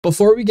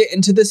Before we get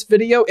into this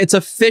video, it's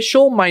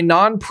official. My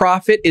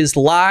nonprofit is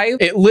live.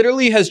 It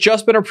literally has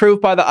just been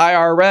approved by the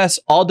IRS.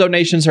 All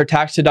donations are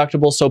tax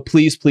deductible, so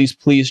please, please,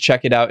 please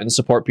check it out and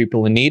support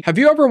people in need. Have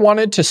you ever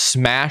wanted to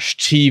smash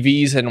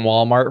TVs in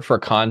Walmart for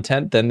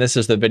content? Then this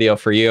is the video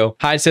for you.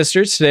 Hi,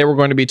 sisters. Today we're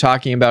going to be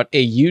talking about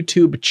a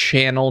YouTube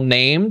channel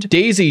named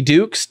Daisy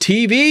Dukes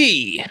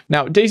TV.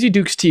 Now, Daisy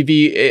Dukes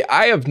TV,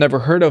 I have never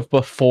heard of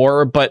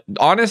before, but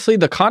honestly,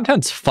 the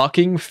content's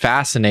fucking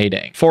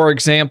fascinating. For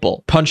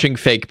example, punching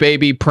fake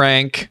baby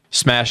prank,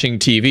 smashing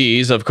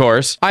TVs, of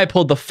course. I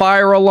pulled the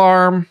fire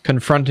alarm,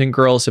 confronting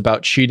girls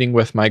about cheating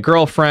with my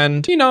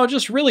girlfriend. You know,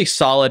 just really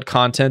solid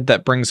content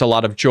that brings a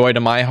lot of joy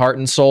to my heart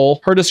and soul.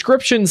 Her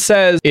description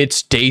says,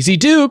 it's Daisy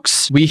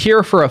Dukes. We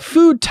here for a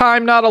food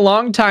time, not a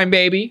long time,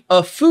 baby.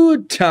 A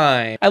food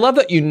time. I love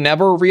that you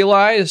never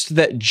realized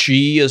that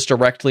G is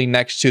directly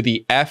next to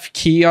the F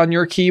key on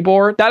your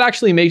keyboard. That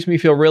actually makes me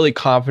feel really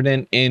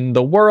confident in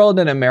the world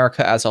and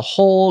America as a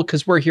whole,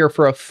 because we're here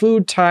for a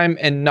food time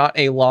and not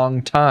a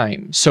long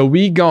time. So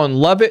we gon'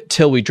 love it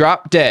till we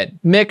drop dead.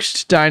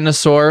 Mixed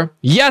dinosaur.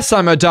 Yes,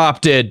 I'm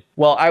adopted.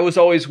 Well, I was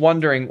always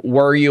wondering,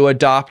 were you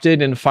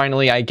adopted? And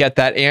finally, I get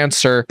that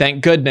answer.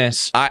 Thank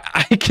goodness.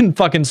 I can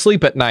fucking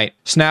sleep at night.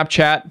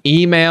 Snapchat,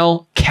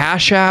 email,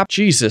 Cash App,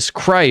 Jesus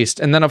Christ.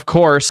 And then, of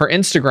course, her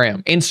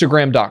Instagram,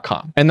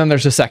 instagram.com. And then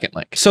there's a second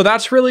link. So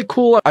that's really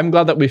cool. I'm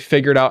glad that we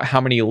figured out how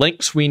many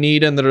links we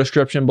need in the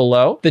description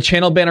below. The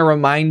channel banner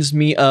reminds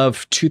me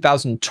of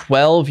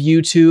 2012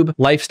 YouTube,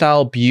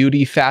 lifestyle,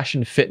 beauty,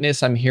 fashion,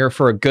 fitness. I'm here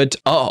for a good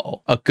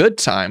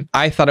time.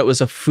 I thought it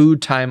was a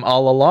food time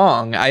all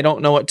along. I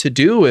don't know what to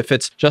do if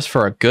it's just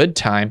for a good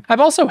time. I've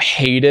also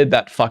hated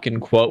that fucking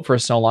quote for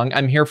so long.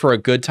 I'm here for a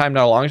good time,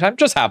 not a long time.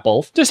 Just have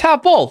both. Just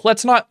have both.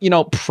 Let's not, you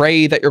know,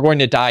 pray that you're going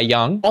to die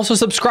young. Also,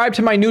 subscribe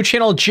to my new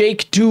channel,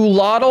 Jake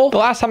Doolittle. The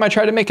last time I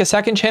tried to make a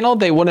second channel,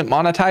 they wouldn't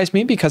monetize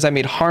me because I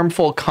made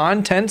harmful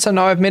content. So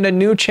now I've made a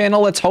new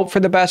channel. Let's hope for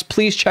the best.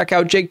 Please check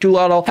out Jake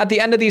Doolittle. At the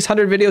end of these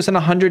 100 videos in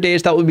 100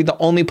 days, that will be the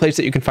only place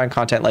that you can find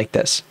content like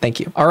this. Thank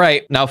you. All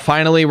right. Now,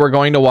 finally, we're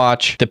going to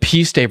watch the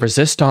piece de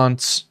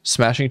resistance.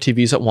 Smashing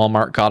TVs at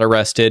Walmart got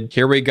arrested.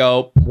 Here we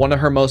go. One of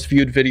her most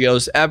viewed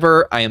videos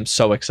ever. I am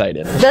so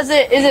excited. Is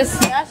it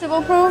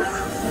smashable proof?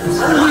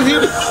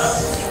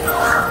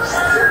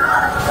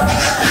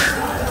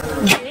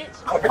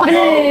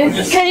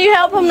 Can you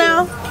help him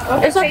now?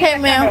 It's okay,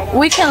 ma'am.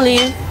 We can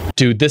leave.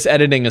 Dude, this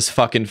editing is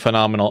fucking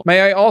phenomenal.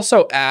 May I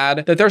also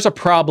add that there's a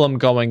problem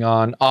going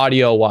on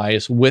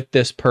audio-wise with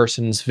this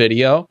person's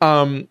video.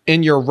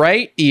 In your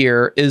right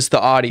ear is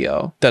the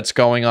audio that's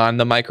going on,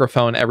 the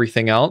microphone,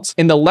 everything else.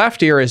 In the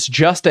left ear is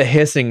just a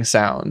hissing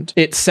sound.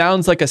 It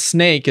sounds like a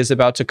snake is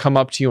about to come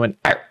up to you and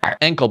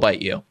ankle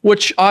bite you,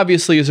 which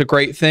obviously is a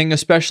great thing,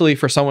 especially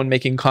for someone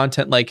making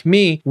content like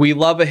me. We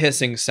love a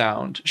hissing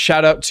sound.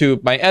 Shout out to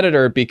my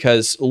editor,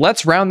 because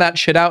let's round that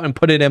shit out and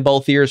put it in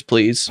both ears,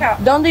 please.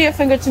 Don't do your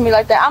finger to me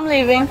like that. I'm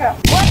leaving.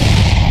 What?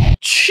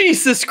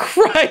 Jesus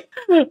Christ.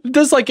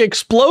 This like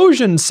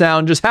explosion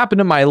sound just happened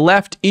in my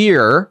left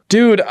ear.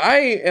 Dude, I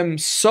am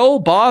so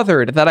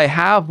bothered that I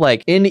have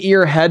like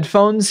in-ear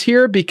headphones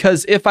here,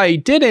 because if I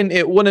didn't,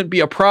 it wouldn't be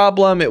a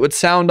problem. It would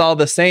sound all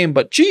the same,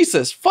 but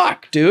Jesus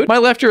fuck, dude. My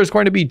left ear is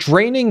going to be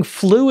draining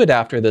fluid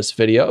after this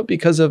video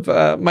because of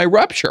my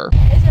rupture.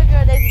 It's your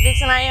girl, Daisy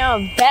Dukes, and I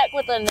am back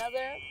with another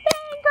banger.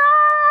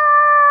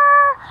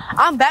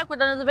 I'm back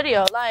with another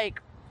video.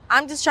 Like,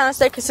 I'm just trying to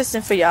stay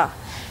consistent for y'all.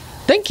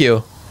 Thank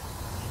you.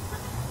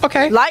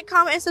 Okay. Like,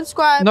 comment, and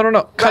subscribe.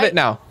 No. Cut it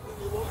now.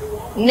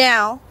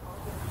 Now.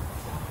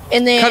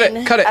 And then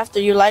cut it. After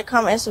you like,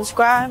 comment, and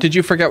subscribe. Did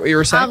you forget what you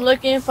were saying? I'm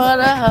looking for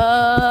the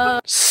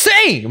hose.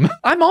 Same.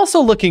 I'm also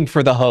looking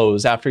for the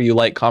hose after you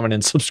like, comment,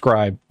 and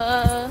subscribe.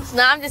 No,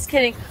 I'm just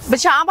kidding.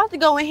 But y'all, I'm about to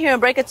go in here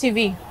and break a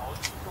TV.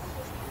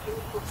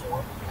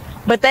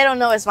 But they don't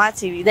know it's my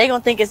TV. They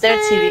gonna think it's their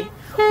TV.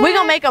 We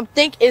gonna make them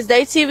think it's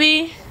their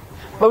TV.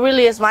 But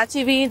really, it's my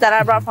TV that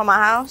I brought from my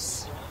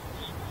house.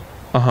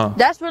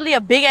 That's really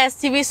a big ass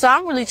TV, so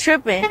I'm really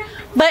tripping.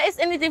 But it's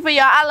anything for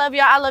y'all. I love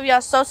y'all. I love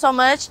y'all so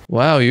much.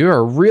 Wow, you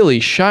are really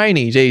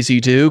shiny, Daisy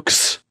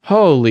Dukes.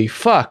 Holy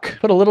fuck.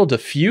 Put a little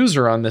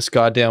diffuser on this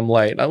goddamn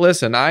light. Now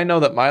listen, I know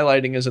that my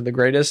lighting isn't the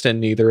greatest and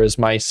neither is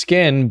my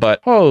skin,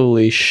 but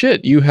holy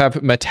shit, you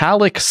have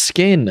metallic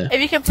skin.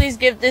 If you can please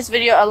give this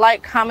video a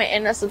like, comment,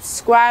 and a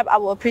subscribe, I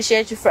will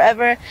appreciate you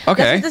forever.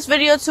 Okay. Let's get this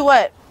video to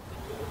what?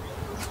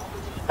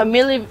 A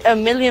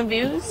million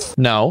views?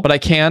 No, but I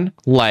can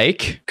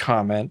like,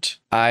 comment,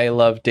 I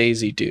love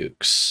Daisy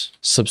Dukes,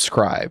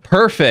 subscribe.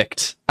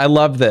 Perfect. I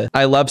love this.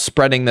 I love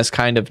spreading this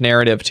kind of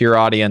narrative to your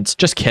audience.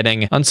 Just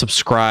kidding.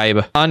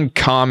 Unsubscribe,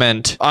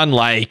 uncomment,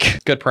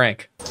 unlike. Good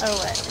prank. All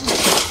right.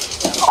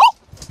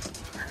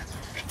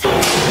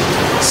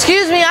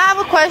 Excuse me, I have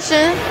a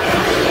question.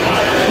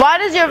 Why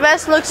does your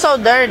vest look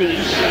so dirty?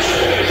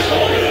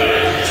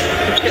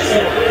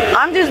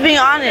 I'm just being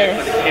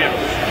honest.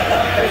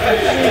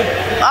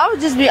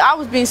 I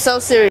was being so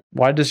serious.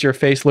 Why does your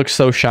face look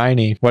so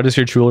shiny? Why does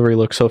your jewelry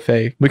look so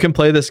fake? We can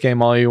play this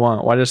game all you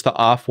want. Why does the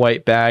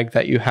off-white bag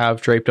that you have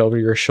draped over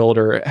your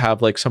shoulder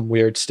have like some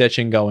weird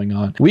stitching going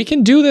on? We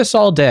can do this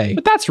all day,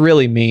 but that's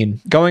really mean.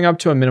 Going up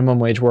to a minimum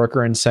wage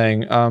worker and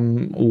saying,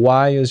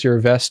 why is your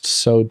vest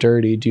so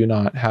dirty? Do you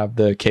not have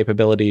the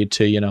capability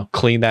to, you know,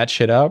 clean that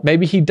shit up?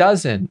 Maybe he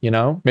doesn't, you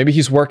know? Maybe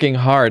he's working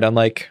hard,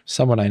 unlike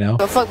someone I know.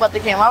 Go fuck about the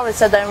game. I would have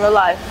said that in real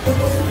life.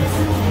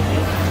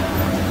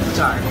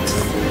 Sorry.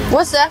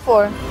 What's that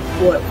for?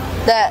 What?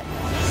 That.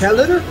 Cat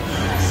litter?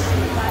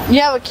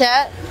 You have a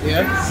cat?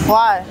 Yeah.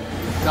 Why?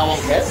 I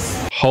want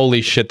cats.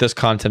 Holy shit, this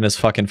content is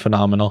fucking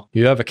phenomenal.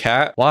 You have a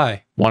cat?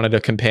 Why? Wanted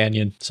a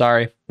companion.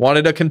 Sorry.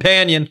 Wanted a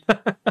companion.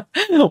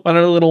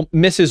 Wanted a little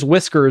Mrs.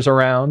 Whiskers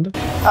around.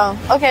 Oh,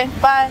 okay.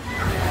 Bye.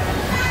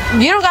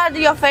 You don't gotta do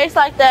your face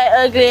like that,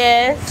 ugly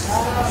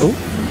ass. Ooh. You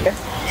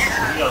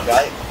don't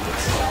got it.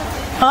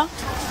 Huh?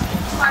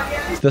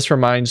 This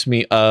reminds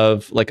me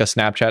of like a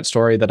Snapchat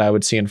story that I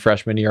would see in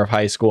freshman year of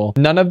high school.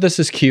 None of this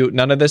is cute.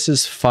 None of this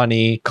is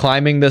funny.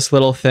 Climbing this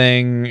little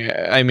thing.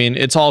 I mean,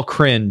 it's all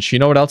cringe. You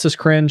know what else is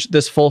cringe?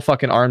 This full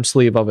fucking arm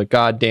sleeve of a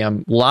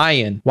goddamn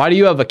lion. Why do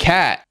you have a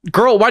cat?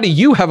 Girl, why do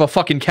you have a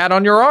fucking cat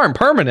on your arm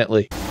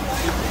permanently?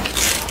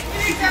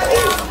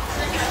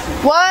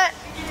 What?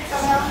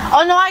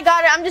 Oh no, I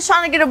got it. I'm just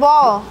trying to get a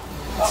ball.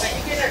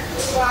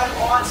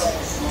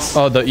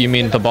 Oh, you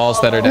mean the balls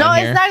that are down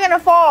here? No, it's not gonna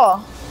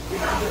fall.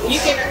 You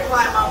can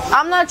climb out.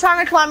 I'm not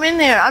trying to climb in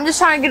there. I'm just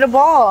trying to get a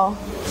ball.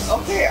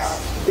 Okay.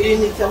 Do you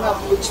need some help?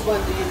 Which one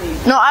do you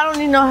need? No, I don't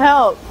need no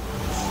help.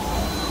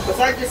 Because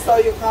I just saw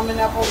you coming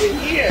up over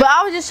here. But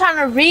I was just trying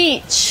to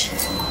reach.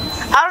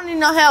 I don't need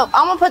no help.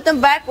 I'm gonna put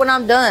them back when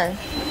I'm done.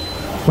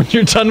 When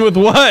you're done with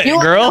what,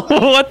 girl?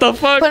 What the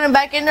fuck? Put them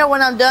back in there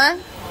when I'm done?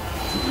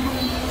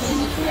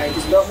 I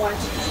just don't want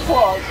you to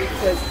fall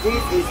because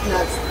this is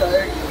not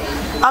sturdy.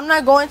 I'm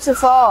not going to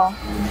fall.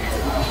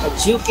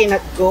 But you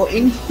cannot go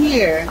in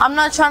here. I'm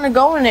not trying to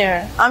go in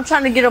there. I'm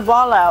trying to get a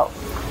ball out.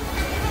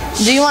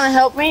 Do you want to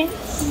help me?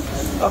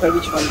 Okay,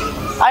 which one?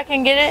 I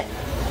can get it?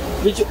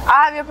 Which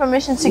I have your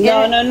permission to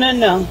get it.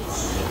 No.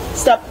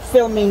 Stop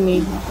filming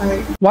me.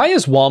 Okay. Why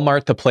is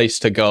Walmart the place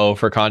to go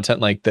for content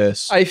like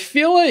this? I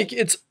feel like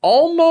it's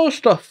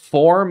almost a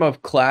form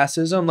of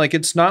classism. Like,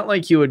 it's not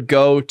like you would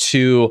go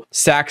to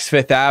Saks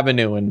Fifth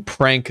Avenue and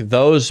prank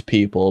those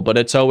people, but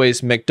it's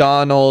always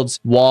McDonald's,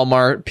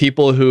 Walmart,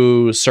 people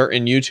who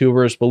certain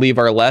YouTubers believe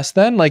are less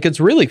than. Like,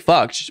 it's really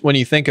fucked when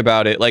you think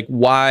about it. Like,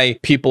 why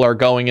people are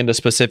going into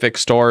specific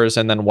stores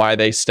and then why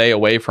they stay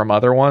away from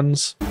other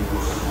ones.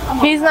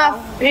 He's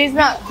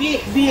not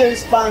Be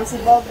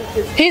responsible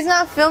because he's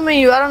not filming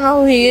you. I don't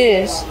know who he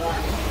is.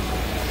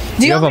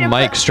 Do You have want a me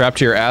to mic strapped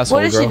to your asshole,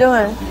 What is girl. she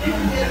doing?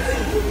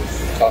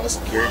 call the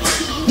security.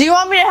 Do you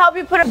want me to help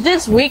you put up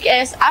this weak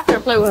ass? I have to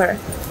play with her.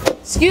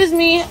 Excuse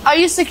me, are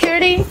you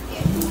security?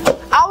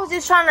 I was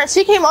just trying to.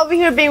 She came over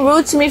here being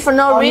rude to me for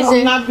no reason.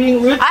 I'm not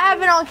being rude. I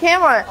have it on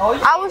camera.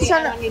 I was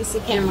trying I don't need to see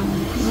camera.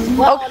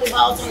 Okay. The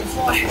balls on the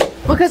floor.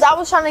 Because I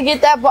was trying to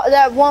get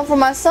that one for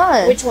my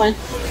son. Which one?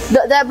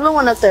 That blue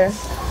one up there.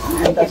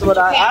 That's what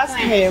I asked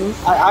him.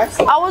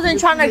 I wasn't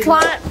trying to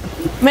climb.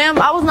 Ma'am,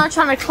 I was not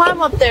trying to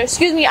climb up there.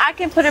 Excuse me, I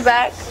can put it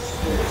back.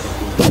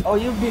 Oh,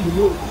 you be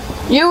rude.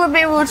 You were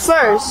being rude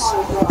first.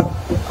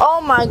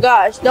 Oh my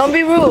gosh, don't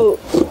be rude.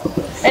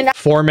 And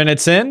 4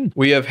 minutes in,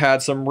 we have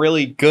had some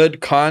really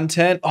good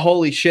content.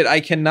 Holy shit,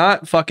 I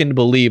cannot fucking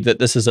believe that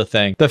this is a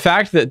thing. The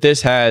fact that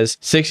this has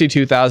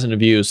 62,000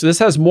 views, this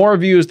has more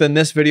views than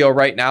this video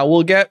right now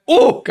will get.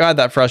 Oh, God,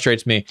 that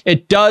frustrates me.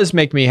 It does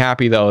make me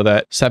happy, though,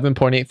 that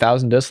 7.8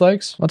 thousand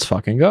dislikes. Let's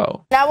fucking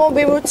go. I won't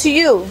be rude to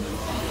you.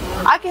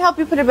 I can help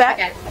you put it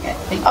back.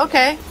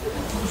 Okay.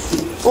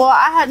 Well,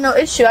 I had no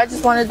issue. I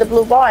just wanted the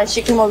blue ball, and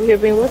she came over here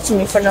being rude to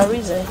me for no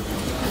reason.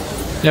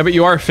 Yeah, but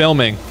you are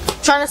filming.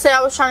 Trying to say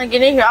I was trying to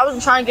get in here. I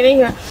wasn't trying to get in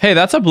here. Hey,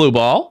 that's a blue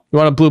ball. You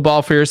want a blue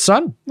ball for your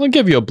son? I'll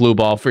give you a blue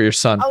ball for your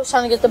son. I was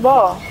trying to get the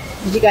ball.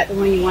 You got the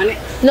one you wanted?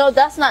 No,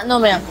 that's not. No,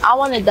 ma'am. I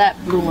wanted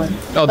that blue one.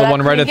 Oh, the But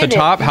one I right at couldn't the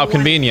get top? it. How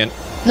convenient.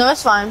 No,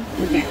 it's fine.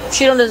 Okay.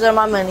 She don't deserve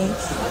my money.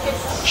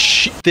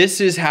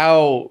 This is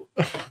how,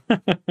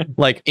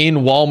 like, in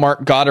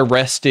Walmart got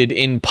arrested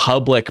in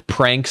public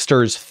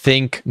pranksters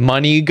think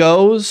money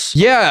goes.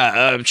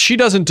 Yeah, she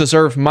doesn't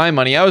deserve my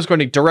money. I was going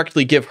to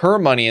directly give her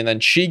money, and then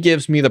she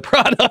gives me the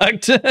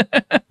product.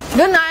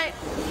 Good night.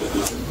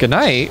 Good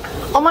night.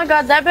 Oh my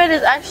God, that bed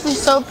is actually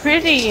so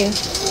pretty.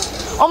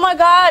 Oh my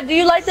God, do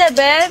you like that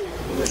bed?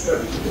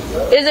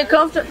 Is it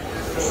comfortable?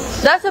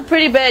 That's a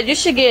pretty bed. You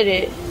should get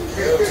it.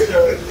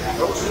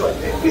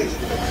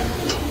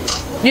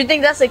 You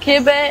think that's a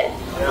kid bed?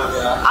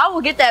 I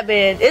will get that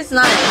bed. It's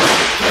nice.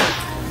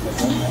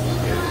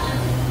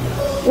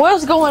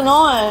 What's going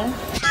on?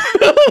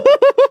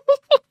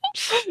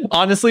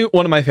 Honestly,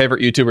 one of my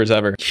favorite YouTubers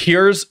ever.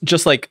 Here's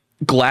just like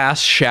glass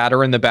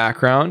shatter in the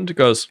background.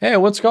 Goes, hey,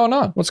 what's going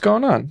on? What's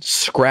going on?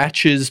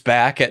 Scratches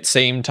back at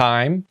same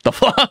time. The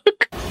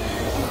fuck?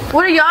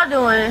 What are y'all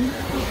doing?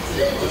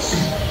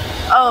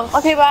 Oh,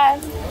 okay, bye.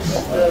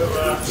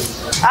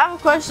 I have a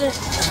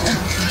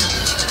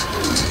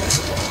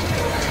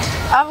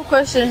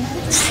question.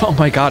 Oh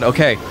my God.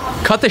 Okay.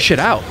 Cut this shit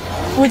out.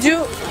 Would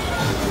you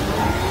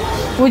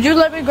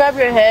let me grab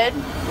your head?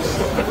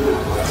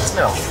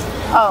 No.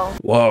 Oh.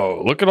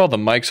 Whoa, look at all the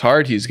Mike's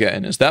Hard he's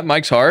getting. Is that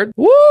Mike's Hard?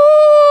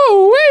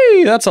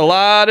 Woo-wee! That's a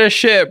lot of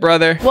shit,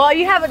 brother. Well,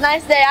 you have a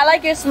nice day. I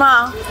like your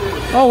smile.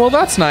 Oh, well,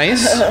 that's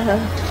nice.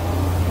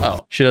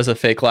 Oh, she does a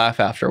fake laugh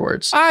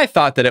afterwards. I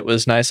thought that it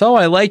was nice. Oh,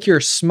 I like your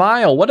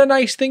smile. What a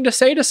nice thing to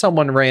say to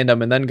someone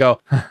random and then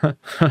go,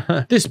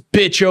 this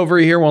bitch over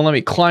here won't let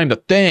me climb the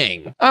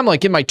thing. I'm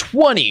like in my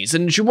 20s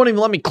and she won't even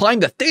let me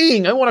climb the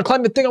thing. I want to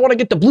climb the thing. I want to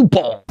get the blue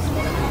ball.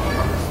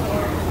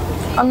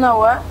 I'm not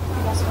what?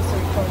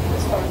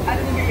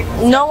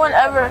 No one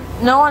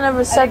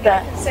ever said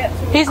that.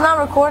 He's not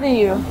recording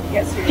you.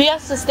 He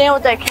has to stand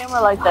with that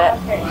camera like that.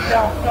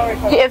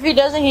 If he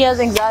doesn't, he has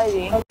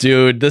anxiety.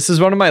 Dude, this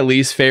is one of my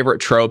least favorite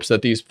tropes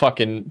that these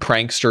fucking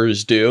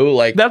pranksters do.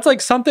 Like, that's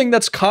like something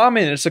that's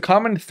common. It's a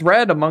common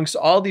thread amongst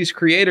all these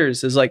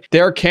creators is like,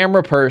 they're a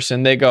camera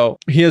person. They go,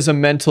 he has a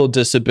mental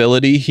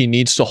disability. He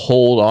needs to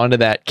hold on to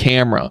that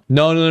camera.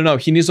 No.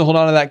 He needs to hold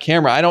on to that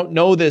camera. I don't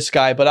know this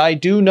guy, but I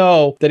do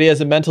know that he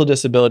has a mental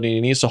disability.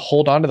 He needs to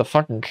hold on to the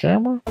fucking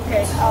camera.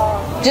 Okay,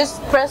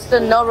 just press the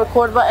no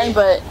record button,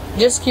 but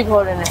just keep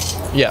holding it.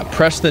 Yeah,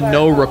 press the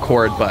no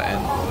record button.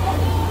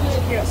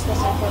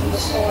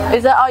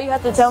 Is that all you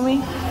have to tell me?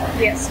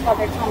 Yes, but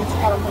they're telling me to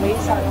call the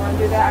police. I don't want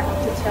to do that. I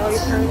have to tell you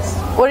first.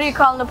 What are you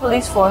calling the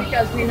police for?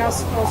 Because we're not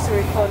supposed to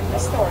record in the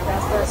store.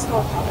 That's the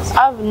store policy.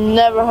 I've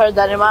never heard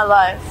that in my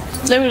life.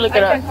 Let me look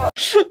it up.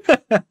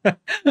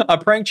 A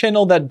prank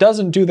channel that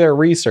doesn't do their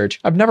research.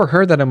 I've never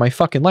heard that in my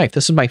fucking life.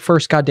 This is my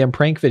first goddamn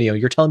prank video.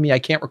 You're telling me I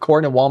can't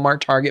record in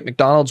Walmart, Target,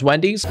 McDonald's,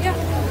 Wendy's? Yeah,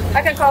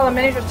 I can call the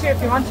manager too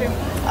if you want to.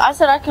 I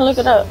said I can look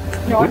it up.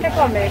 No, I can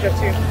call the manager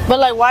too. But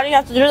like, why do you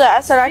have to do that? I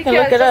said I can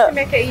look it up. To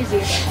make it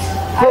easy.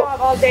 I don't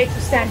have all day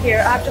to stand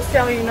here. I'm just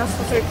telling you, you're not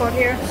supposed to record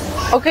here.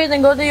 Okay,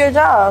 then go do your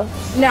job.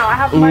 No, I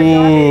have my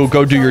job. Ooh,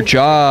 go do your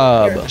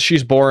job.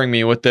 She's boring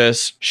me with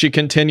this. She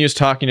continues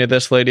talking to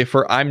this lady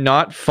for, I'm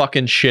not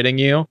fucking shitting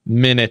you,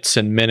 minutes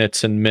and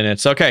minutes and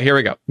minutes. Okay, here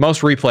we go.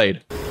 Most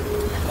replayed.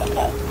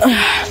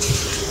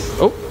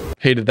 Oh,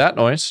 hated that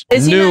noise.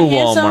 Is he New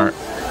not Walmart.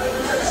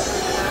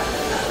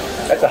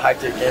 That's a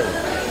high-tech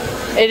camera.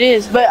 It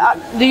is, but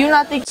do you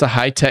not think It's a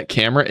high-tech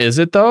camera, is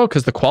it though?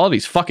 Because the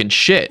quality's fucking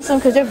shit.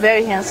 because you're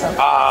very handsome.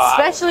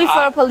 Especially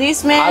for a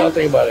policeman. I don't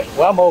think about it.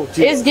 Well, I'm old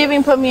too. It's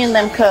giving put me in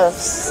them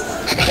cuffs.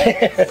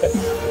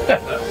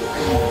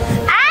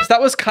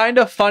 That was kind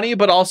of funny,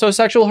 but also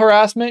sexual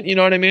harassment. You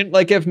know what I mean?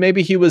 Like if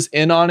maybe he was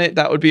in on it,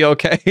 that would be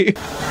okay.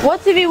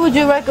 What TV would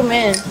you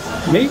recommend?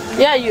 Me?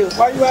 Yeah, you.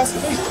 Why are you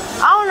asking me?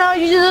 I don't know.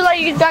 You just look like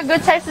you got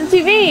good taste in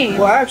TV.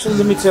 Well, actually,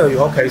 let me tell you.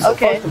 Okay, so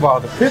first of all,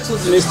 the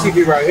pixels in this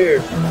TV right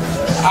here,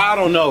 I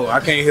don't know.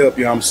 I can't help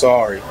you. I'm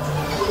sorry.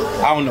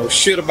 I don't know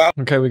shit about.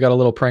 Okay, we got a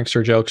little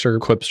prankster, jokester,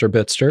 quipster,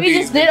 bitster. You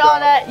just did all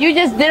that. You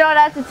just did all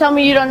that to tell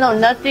me you don't know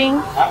nothing.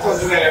 I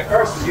told you that at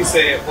first. You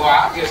said, "Boy,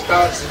 I just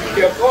thought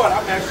you kept going.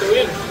 I'm actually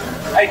in it."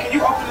 Hey, can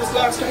you open this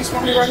last case for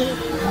me right here?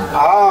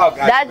 Oh,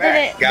 that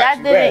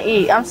didn't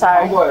eat. I'm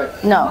sorry.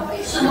 No.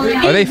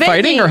 Are they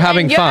fighting or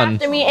having fun? You're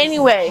after me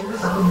anyway.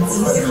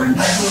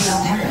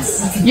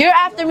 You're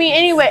after me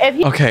anyway. If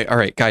he Okay, all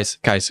right, guys.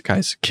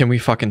 Can we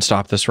fucking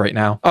stop this right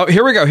now? Oh,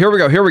 here we go.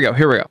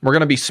 We're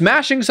gonna be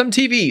smashing some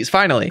TVs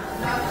finally.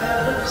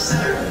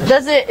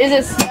 is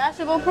it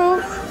smashable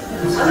proof?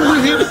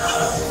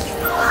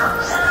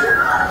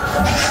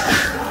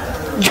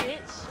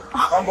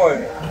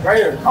 Homeboy, right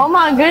here. Oh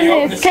my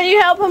goodness. Can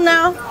you help him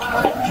now?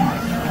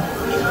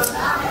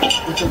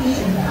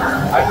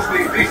 I just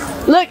need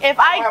this. Look, if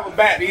I don't have a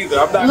bat either.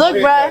 I'm not. Look,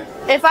 bruh.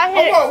 If I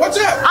hit. Hold on, what's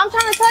up? I'm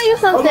trying to tell you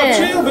something. Hold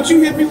on, chill, but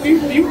you hit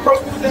me. You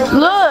approached me with that.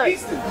 Look.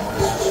 Easton.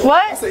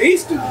 What? That's an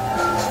Easton.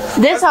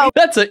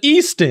 That's a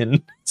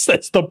Easton.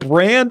 That's the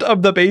brand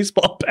of the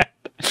baseball bat.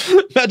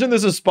 Imagine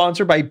this is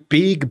sponsored by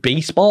Big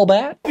Baseball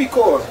Bat.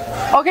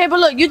 Okay, but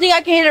look, you think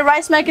I can hit it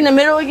right smack in the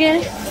middle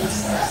again?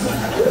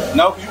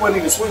 No, you wouldn't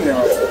even swing there.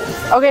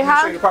 Okay,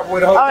 how?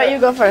 All right, you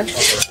go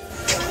first.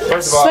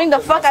 First of all, swing the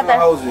fuck out that.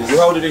 You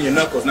hold it in your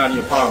knuckles, not in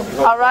your palm.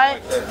 All right.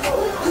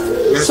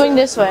 Swing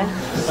this way.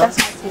 That's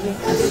my TV.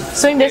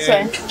 Swing this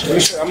way.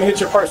 I'm gonna hit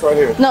your purse right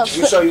here. No,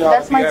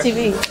 that's my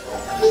TV.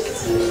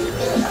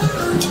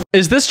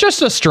 Is this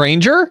just a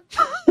stranger?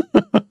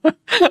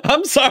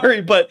 I'm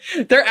sorry, but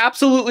they're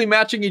absolutely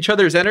matching each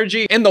other's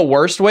energy in the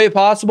worst way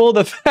possible.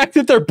 The fact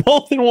that they're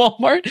both in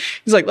Walmart,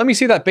 he's like, let me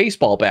see that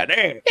baseball bat.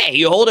 Hey,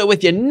 you hold it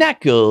with your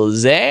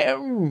knuckles, eh?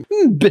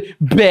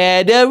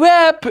 Better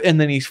up. And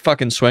then he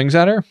fucking swings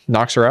at her,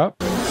 knocks her out.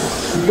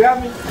 You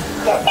got me?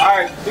 All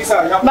right, peace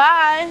out, y'all.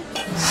 Bye.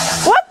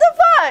 What the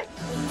fuck?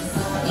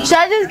 Should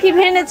I just keep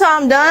hitting it till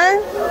I'm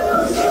done?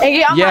 And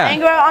get all my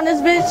anger out on this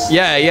bitch?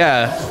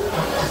 Yeah.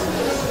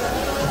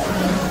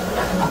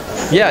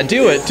 Yeah,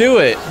 do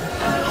it.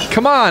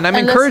 Come on, I'm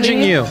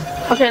encouraging you.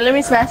 Okay, let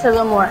me smash it a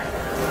little more.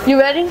 You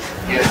ready?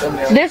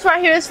 Yeah, this right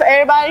here is for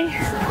everybody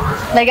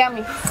that got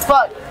me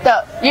fucked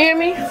up. You hear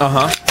me?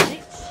 Uh-huh.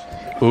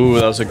 Ooh,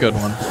 that was a good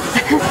one.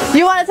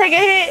 You want to take a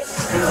hit?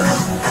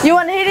 You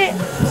want to hit it?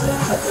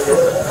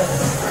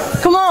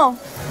 Come on.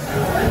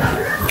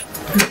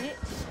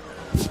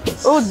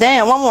 Oh,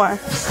 damn. One more.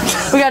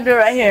 We got to do it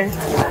right here.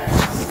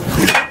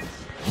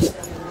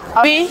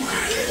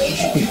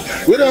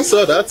 We don't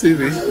sell that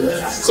TV.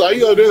 So are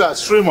you gonna do that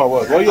stream or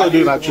what? What are you gonna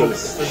do actually?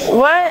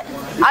 What?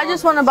 I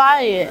just want to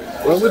buy it.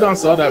 Well, we don't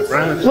sell that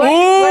brand.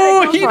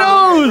 Oh, he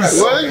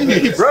knows. Well,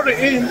 he brought it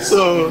in,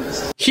 so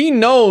He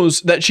knows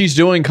that she's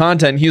doing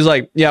content. He's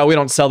like, yeah, we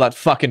don't sell that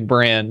fucking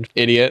brand,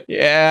 idiot.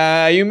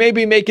 Yeah, you may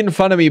be making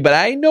fun of me, but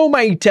I know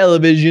my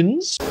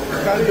televisions.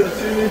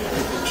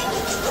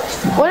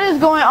 What is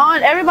going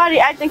on? Everybody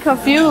acting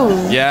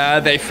confused.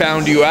 Yeah, they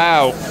found you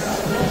out.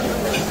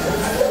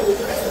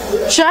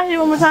 Should I hit it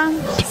one more time?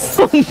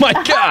 Oh my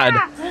God.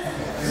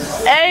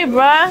 Hey,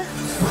 bruh.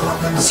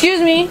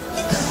 Excuse me.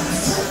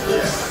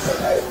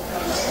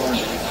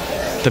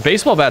 The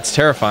baseball bat's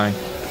terrifying.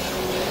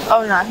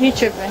 Oh, nah. He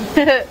tripping.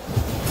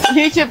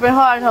 He tripping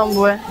hard,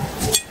 homeboy.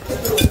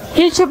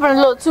 He tripping a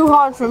little too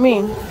hard for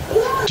me.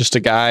 Just a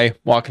guy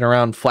walking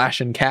around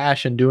flashing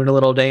cash and doing a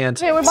little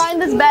dance. Okay, we're buying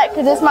this back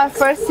because it's my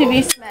first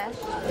TV smash.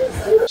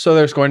 So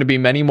there's going to be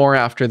many more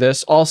after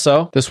this.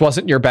 Also, this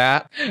wasn't your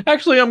bat.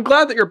 Actually, I'm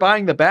glad that you're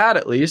buying the bat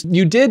at least.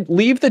 You did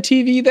leave the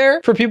TV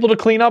there for people to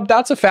clean up.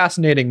 That's a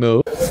fascinating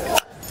move.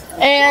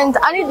 And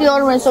I need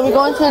deodorant, so we're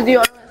going to the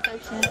deodorant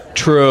section.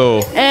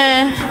 True.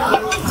 And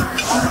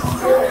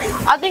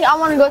I think I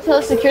want to go tell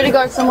the security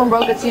guard someone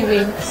broke a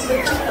TV.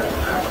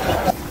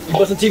 You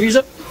busting TVs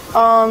up?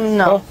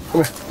 No.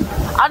 Come here.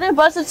 I didn't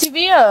bust the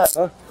TV up.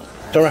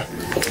 Turn around.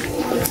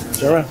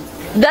 Turn around.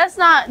 That's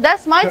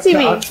my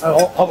TV.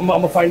 I'm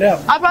gonna find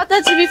out. I brought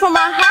that TV from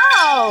my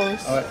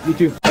house. All right, you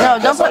too. No,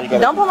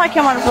 don't put my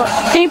camera on the floor.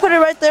 Can you put it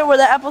right there where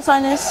the Apple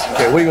sign is?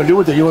 Okay, what are you gonna do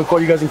with it? You wanna call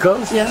you guys in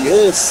cubs? Yeah.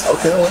 Yes.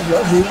 Okay, all right.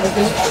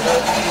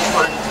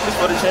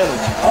 for the channel.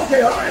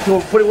 Okay, all right.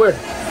 So put it where?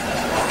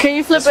 Can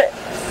you flip it?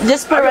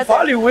 Just put it I can right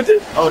follow there. you with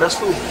it. Oh, that's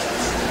cool.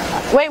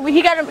 Wait,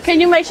 he got.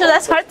 Can you make sure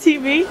that's our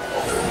TV?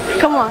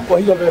 Come on. Well,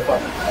 he's gonna verify.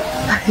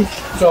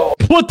 So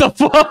What the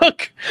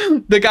fuck?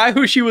 The guy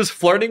who she was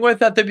flirting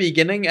with at the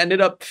beginning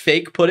ended up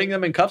fake putting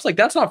them in cuffs? Like,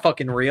 that's not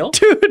fucking real.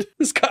 Dude,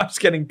 this cop's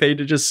getting paid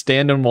to just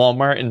stand in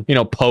Walmart and, you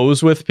know,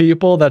 pose with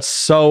people. That's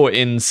so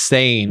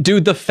insane.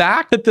 Dude, the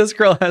fact that this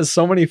girl has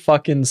so many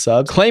fucking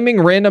subs, claiming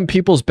random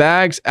people's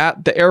bags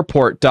at the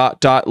airport, ...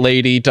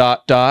 lady ...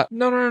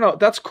 No.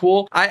 That's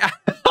cool.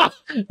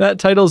 That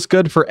title's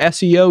good for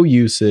SEO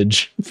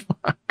usage.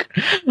 Fuck.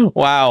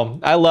 Wow.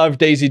 I love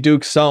Daisy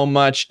Duke so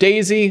much.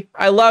 Daisy,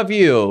 I love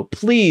you.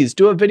 Please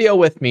do a video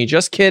with me.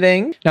 Just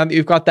kidding. Now that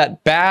you've got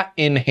that bat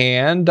in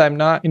hand, I'm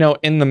not, you know,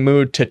 in the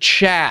mood to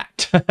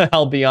chat.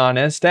 I'll be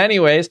honest.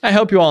 Anyways, I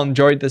hope you all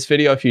enjoyed this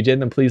video. If you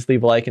did, then please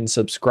leave a like and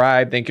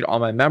subscribe. Thank you to all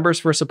my members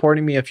for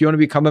supporting me. If you want to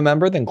become a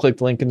member, then click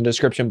the link in the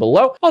description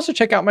below. Also,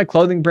 check out my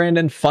clothing brand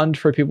and fund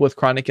for people with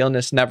chronic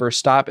illness. Never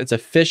Stop. It's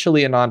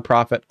officially a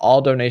nonprofit.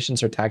 All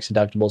donations are tax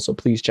deductible, so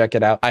please check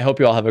it out. I hope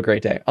you all have a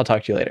great day. I'll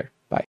talk to you later. Bye.